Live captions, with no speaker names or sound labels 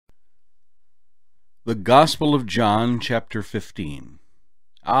The Gospel of John, chapter 15.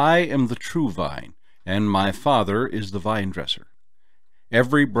 I am the true vine, and my Father is the vinedresser.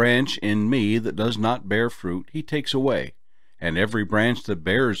 Every branch in me that does not bear fruit he takes away, and every branch that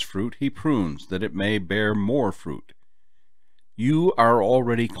bears fruit he prunes, that it may bear more fruit. You are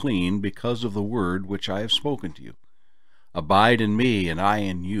already clean because of the word which I have spoken to you. Abide in me, and I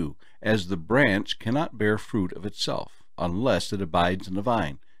in you, as the branch cannot bear fruit of itself, unless it abides in the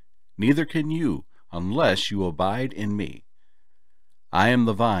vine. Neither can you, unless you abide in me. I am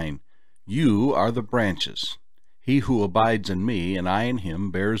the vine, you are the branches. He who abides in me, and I in him,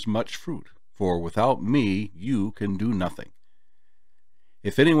 bears much fruit, for without me you can do nothing.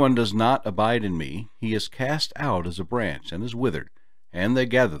 If anyone does not abide in me, he is cast out as a branch, and is withered, and they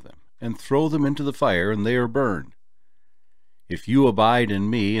gather them, and throw them into the fire, and they are burned. If you abide in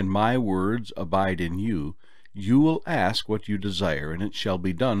me, and my words abide in you, you will ask what you desire, and it shall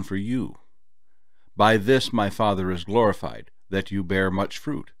be done for you. By this my Father is glorified, that you bear much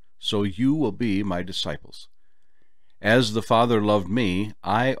fruit, so you will be my disciples. As the Father loved me,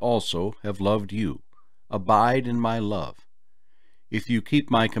 I also have loved you. Abide in my love. If you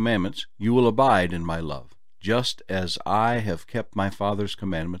keep my commandments, you will abide in my love, just as I have kept my Father's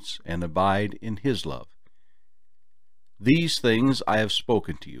commandments and abide in his love. These things I have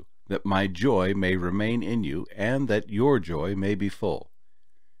spoken to you, that my joy may remain in you, and that your joy may be full.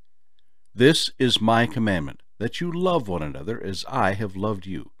 This is my commandment, that you love one another as I have loved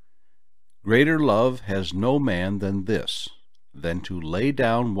you. Greater love has no man than this, than to lay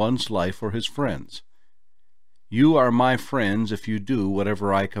down one's life for his friends. You are my friends if you do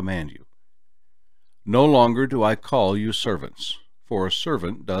whatever I command you. No longer do I call you servants, for a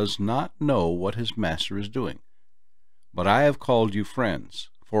servant does not know what his master is doing. But I have called you friends,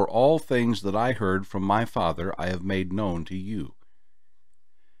 for all things that I heard from my Father I have made known to you.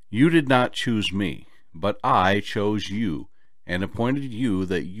 You did not choose me, but I chose you, and appointed you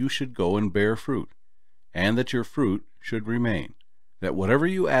that you should go and bear fruit, and that your fruit should remain, that whatever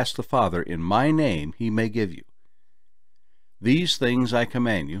you ask the Father in my name he may give you. These things I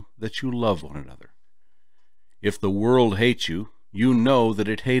command you, that you love one another. If the world hates you, you know that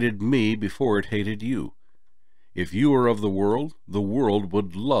it hated me before it hated you. If you were of the world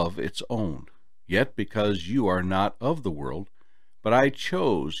would love its own. Yet because you are not of the world, but I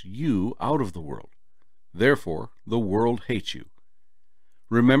chose you out of the world, therefore the world hates you.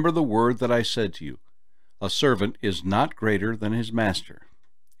 Remember the word that I said to you, a servant is not greater than his master.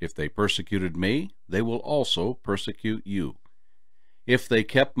 If they persecuted me, they will also persecute you. If they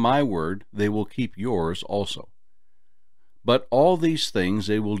kept my word, they will keep yours also. But all these things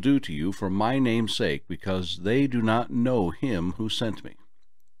they will do to you for my name's sake, because they do not know him who sent me.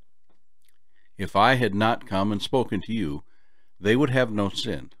 If I had not come and spoken to you, they would have no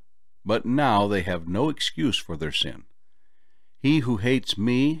sin, but now they have no excuse for their sin. He who hates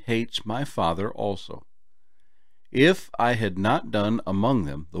me hates my Father also. If I had not done among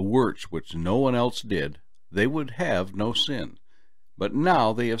them the works which no one else did, they would have no sin. But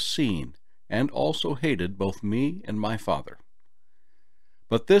now they have seen, and also hated both me and my Father.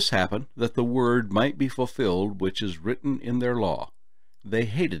 But this happened, that the word might be fulfilled which is written in their law. They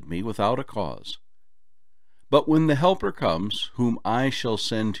hated me without a cause. But when the Helper comes, whom I shall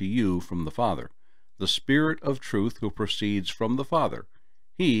send to you from the Father, the Spirit of truth who proceeds from the Father,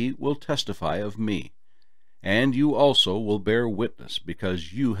 he will testify of me. And you also will bear witness,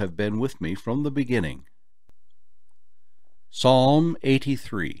 because you have been with me from the beginning. Psalm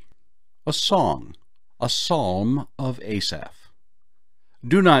 83. A song, a psalm of Asaph.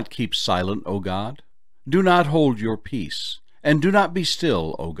 Do not keep silent, O God. Do not hold your peace, and do not be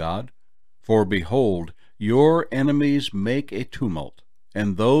still, O God. For behold, your enemies make a tumult,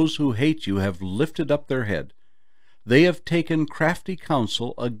 and those who hate you have lifted up their head. They have taken crafty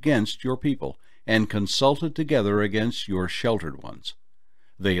counsel against your people, and consulted together against your sheltered ones.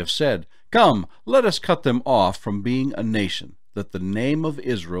 They have said, Come, let us cut them off from being a nation, that the name of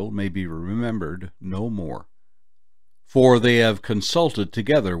Israel may be remembered no more. For they have consulted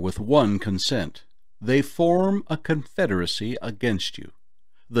together with one consent. They form a confederacy against you.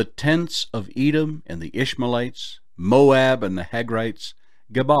 The tents of Edom and the Ishmaelites, Moab and the Hagrites,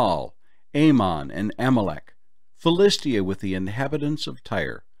 Gebal, Ammon and Amalek, Philistia with the inhabitants of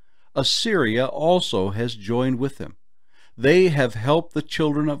Tyre. Assyria also has joined with them. They have helped the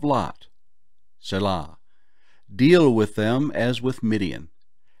children of Lot. Selah. Deal with them as with Midian,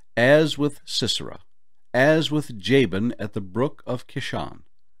 as with Sisera, as with Jabin at the brook of Kishon,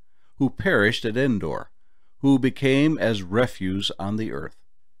 who perished at Endor, who became as refuse on the earth.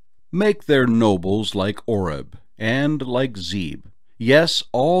 Make their nobles like Oreb, and like Zeb, Yes,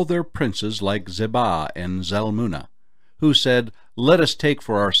 all their princes like Zebah and Zalmunna, who said, Let us take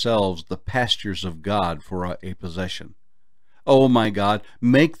for ourselves the pastures of God for a possession. O my God,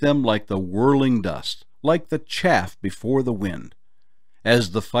 make them like the whirling dust, like the chaff before the wind.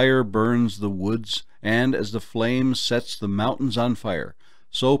 As the fire burns the woods, and as the flame sets the mountains on fire,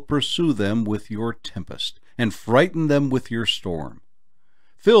 so pursue them with your tempest, and frighten them with your storm.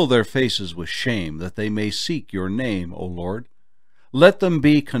 Fill their faces with shame, that they may seek your name, O Lord. Let them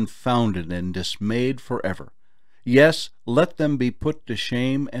be confounded and dismayed forever. Yes, let them be put to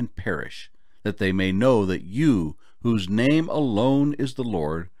shame and perish, that they may know that you, whose name alone is the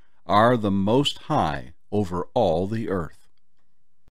Lord, are the Most High over all the earth.